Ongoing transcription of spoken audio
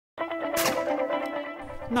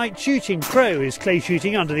Night Shooting Pro is clay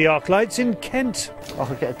shooting under the arc lights in Kent. I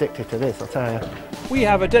could get addicted to this, I'll tell you. We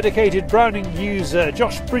have a dedicated Browning user,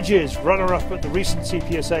 Josh Bridges, runner-up at the recent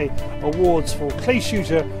CPSA Awards for Clay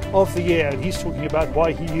Shooter of the Year, and he's talking about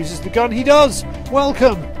why he uses the gun he does.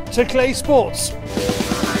 Welcome to Claysports.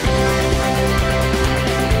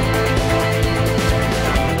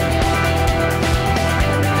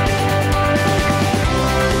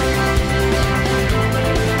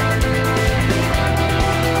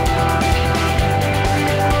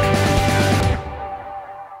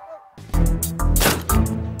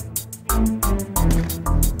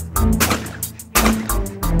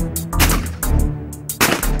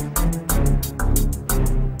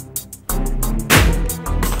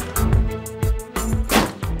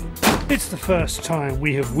 It's the first time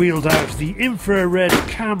we have wheeled out the infrared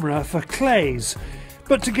camera for clays,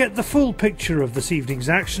 but to get the full picture of this evening's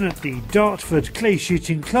action at the Dartford Clay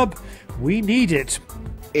Shooting Club, we need it.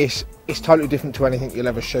 It's totally different to anything you'll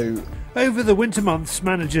ever shoot. Over the winter months,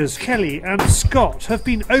 managers Kelly and Scott have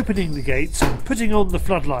been opening the gates and putting on the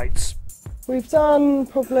floodlights. We've done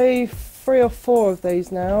probably 3 or 4 of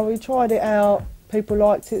these now. We tried it out, people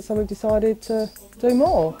liked it, so we've decided to do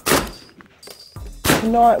more.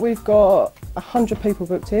 Tonight we've got 100 people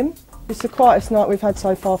booked in. It's the quietest night we've had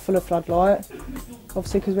so far full of floodlight.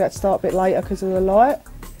 Obviously because we had to start a bit later because of the light.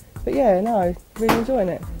 But yeah, no, really enjoying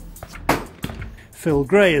it. Phil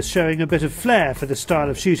Gray is showing a bit of flair for this style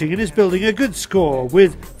of shooting and is building a good score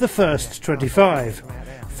with the first 25.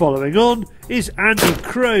 Following on is Andy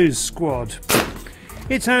Crow's squad.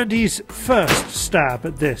 It's Andy's first stab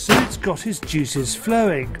at this and it's got his juices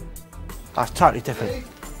flowing. That's totally different.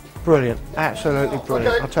 Brilliant, absolutely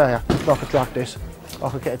brilliant. Okay. I'll tell you, if I could drug this, I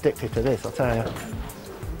could get addicted to this, I'll tell you.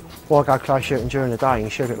 Why go clay shooting during the day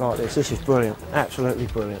and shoot it like this? This is brilliant, absolutely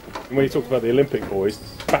brilliant. And when you talk about the Olympic boys,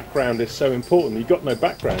 background is so important. You've got no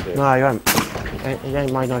background here. No, you haven't. It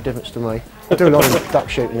ain't made no difference to me. I do a lot of duck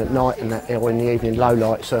shooting at night and that, or in the evening, low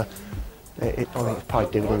light, so I think it's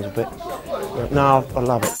paid dividends a bit. But no, I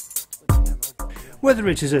love it. Whether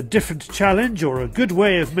it is a different challenge or a good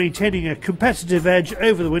way of maintaining a competitive edge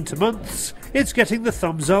over the winter months, it's getting the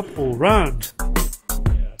thumbs up all round.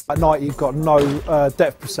 At night you've got no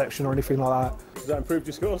depth perception or anything like that. Does that improve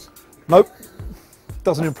your scores? Nope,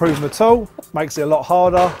 doesn't improve them at all, makes it a lot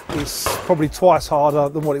harder. It's probably twice harder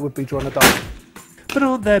than what it would be during the day. But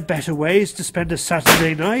aren't there better ways to spend a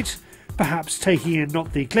Saturday night? Perhaps taking in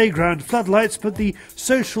not the playground floodlights but the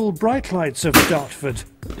social bright lights of Dartford.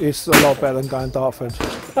 It's a lot better than going Dartford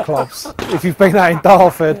clubs. If you've been out in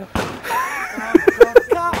Dartford.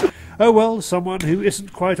 Oh well, someone who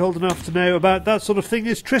isn't quite old enough to know about that sort of thing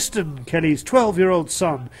is Tristan, Kelly's 12-year-old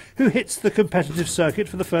son, who hits the competitive circuit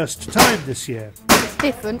for the first time this year. It's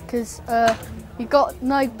different because you've got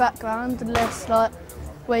no background unless like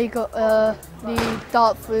where you got the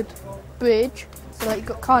Dartford Bridge, so like you've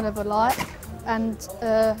got kind of a light, and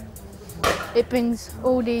it brings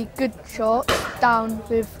all the good shots down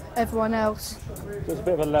with everyone else. So it's a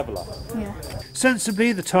bit of a leveller. Yeah.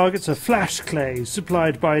 Sensibly, the targets are flash clays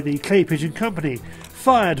supplied by the Clay Pigeon Company,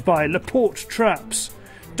 fired by Laporte traps.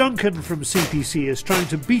 Duncan from CPC is trying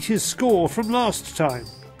to beat his score from last time.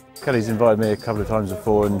 Kelly's invited me a couple of times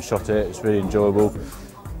before and shot it. It's really enjoyable.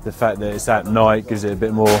 The fact that it's at night gives it a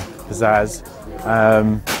bit more pizzazz.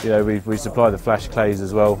 You know, we supply the flash clays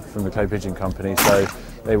as well from the Clay Pigeon Company, so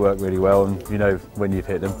they work really well, and you know when you've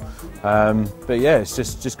hit them. But yeah, it's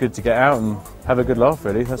just good to get out and have a good laugh,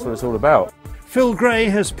 really. That's what it's all about. Phil Gray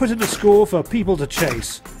has put in a score for people to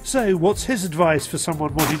chase. So what's his advice for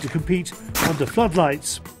someone wanting to compete under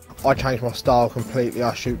floodlights? I changed my style completely.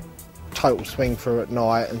 I shoot total swing through at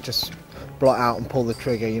night and just blot out and pull the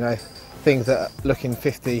trigger, you know. Things that are looking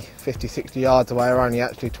 50, 60 yards away are only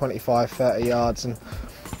actually 25, 30 yards, and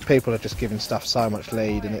people are just giving stuff so much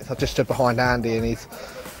lead. And I just stood behind Andy and he's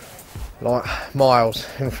like miles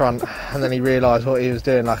in front, and then he realised what he was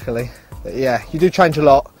doing, luckily. But yeah, you do change a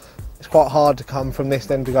lot. It's quite hard to come from this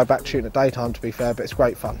then to go back to shooting at daytime, to be fair, but it's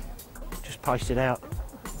great fun. Just pasted out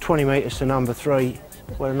 20 metres to number 3,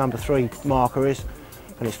 where the number 3 marker is,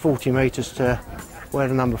 and it's 40 metres to where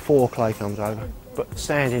the number 4 clay comes over. But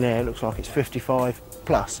standing there, it looks like it's 55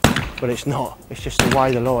 plus, but it's not. It's just the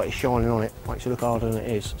way the light is shining on it makes it look harder than it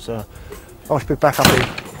is. So I should be back up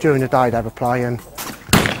here during the day to have a play, and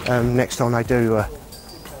next time they do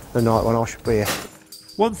the night one, I should be here.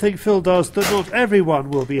 One thing Phil does that not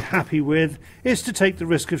everyone will be happy with is to take the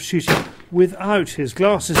risk of shooting without his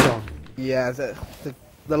glasses on. Yeah,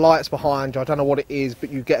 the lights behind you, I don't know what it is,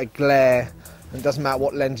 but you get a glare. It doesn't matter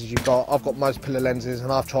what lenses you've got. I've got most pillar lenses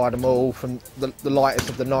and I've tried them all, from the lightest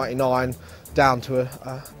of the 99 down to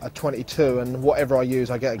a 22, and whatever I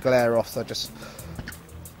use I get a glare off, so I just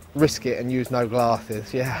risk it and use no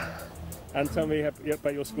glasses, yeah. And tell me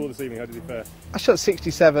about your score this evening. How did you fare? I shot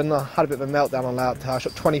 67, I had a bit of a meltdown on layout. I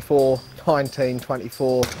shot 24, 19,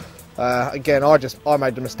 24. Again, I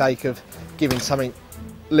made the mistake of giving something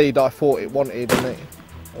lead I thought it wanted, and it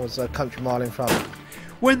was a country mile in front.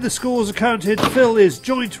 When the scores are counted, Phil is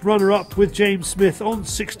joint runner-up with James Smith on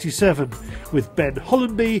 67, with Ben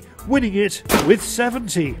Hollenby winning it with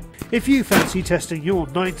 70. If you fancy testing your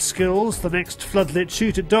night skills, the next floodlit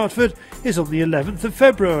shoot at Dartford is on the 11th of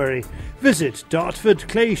February. Visit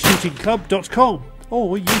dartfordclayshootingclub.com,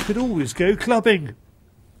 or you could always go clubbing.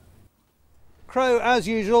 Crow, as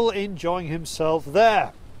usual, enjoying himself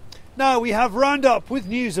there. Now we have Roundup with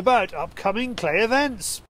news about upcoming clay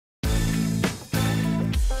events.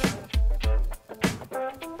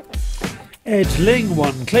 Ed Ling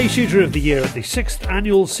won Clay Shooter of the Year at the 6th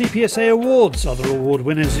Annual CPSA Awards. Other award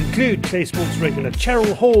winners include Claysports regular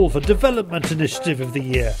Cheryl Hall for Development Initiative of the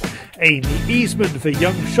Year, Amy Easman for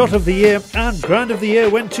Young Shot of the Year, and Ground of the Year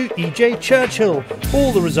went to EJ Churchill.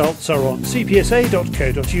 All the results are on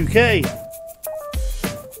cpsa.co.uk.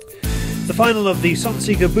 The final of the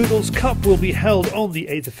Sunseeker Boodles Cup will be held on the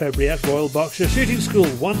 8th of February at Royal Berkshire Shooting School.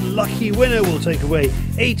 One lucky winner will take away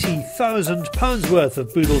 £80,000 worth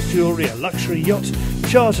of Boodles jewellery, a luxury yacht,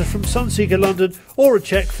 charter from Sunseeker London, or a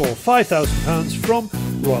cheque for £5,000 from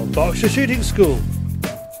Royal Berkshire Shooting School.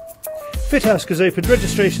 FitAsk has opened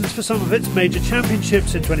registrations for some of its major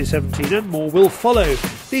championships in 2017, and more will follow.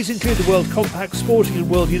 These include the World Compact Sporting and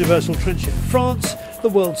World Universal Trench in France, the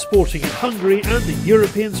World Sporting in Hungary, and the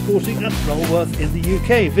European Sporting at Rulworth in the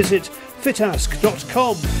UK. Visit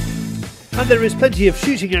fitask.com. And there is plenty of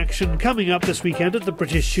shooting action coming up this weekend at the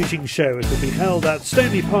British Shooting Show. It will be held at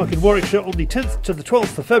Stoneleigh Park in Warwickshire on the 10th to the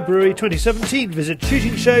 12th of February 2017. Visit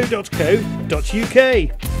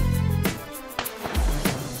shootingshow.co.uk.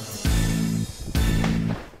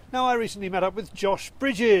 Now, I recently met up with Josh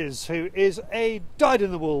Bridges, who is a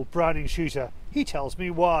dyed-in-the-wool Browning shooter. He tells me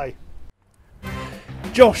why.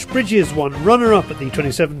 Josh Bridges won runner-up at the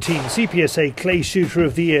 2017 CPSA Clay Shooter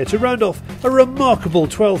of the Year to round off a remarkable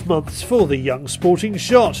 12 months for the young sporting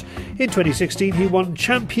shot. In 2016 he won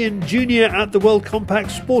Champion Junior at the World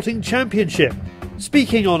Compact Sporting Championship.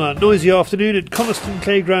 Speaking on a noisy afternoon at Coniston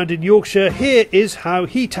Playground in Yorkshire, here is how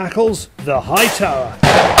he tackles the high tower.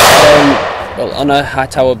 Well, on a high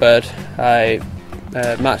tower bird, I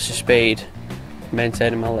match the speed,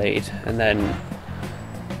 maintaining my lead, and then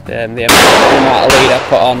the amount of lead I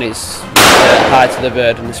put on is the height of the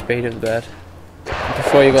bird and the speed of the bird.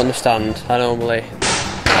 Before you go on the stand, I normally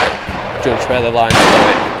judge where the line's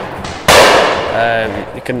going.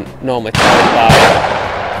 You can normally tell by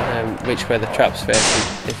which way the trap's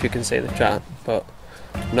facing, if you can see the trap, but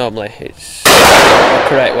normally it's a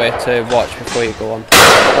correct way to watch before you go on.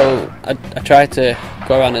 So I try to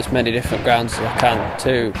go around as many different grounds as I can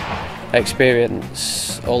to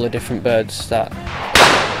experience all the different birds that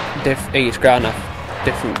each ground have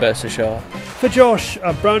different birds to show. For Josh,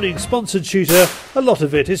 a Browning sponsored shooter, a lot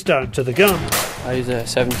of it is down to the gun. I use a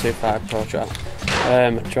 725 Pro Trap.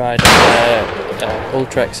 I tried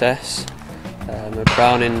Ultra XS, a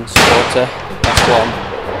Brownings Water F1,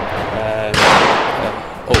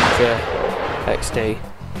 Ultra XD,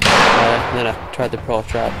 and then I tried the Pro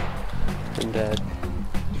Trap, and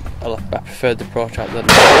I preferred the Pro Trap than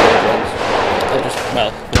the other ones.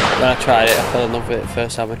 When I tried it, I fell in love with it the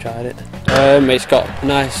first time I tried it. It's got a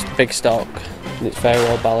nice big stock and it's very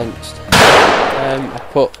well balanced. I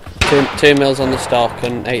put 2 mils on the stock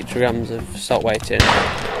and 8 grams of stock weight in.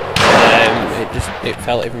 It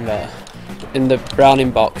felt even better. In the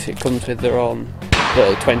Browning box, it comes with their own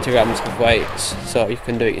little 20 grams of weights, so you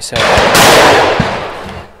can do it yourself.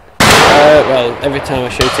 Well, every time I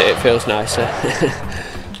shoot it, it feels nicer.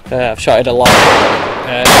 I've shot it a lot.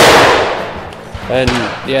 And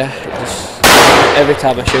yeah, every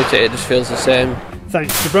time I shoot it, it just feels the same.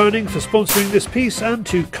 Thanks to Browning for sponsoring this piece, and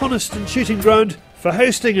to Coniston Shooting Ground for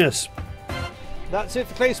hosting us. That's it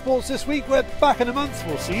for Claysports this week. We're back in a month.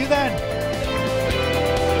 We'll see you then.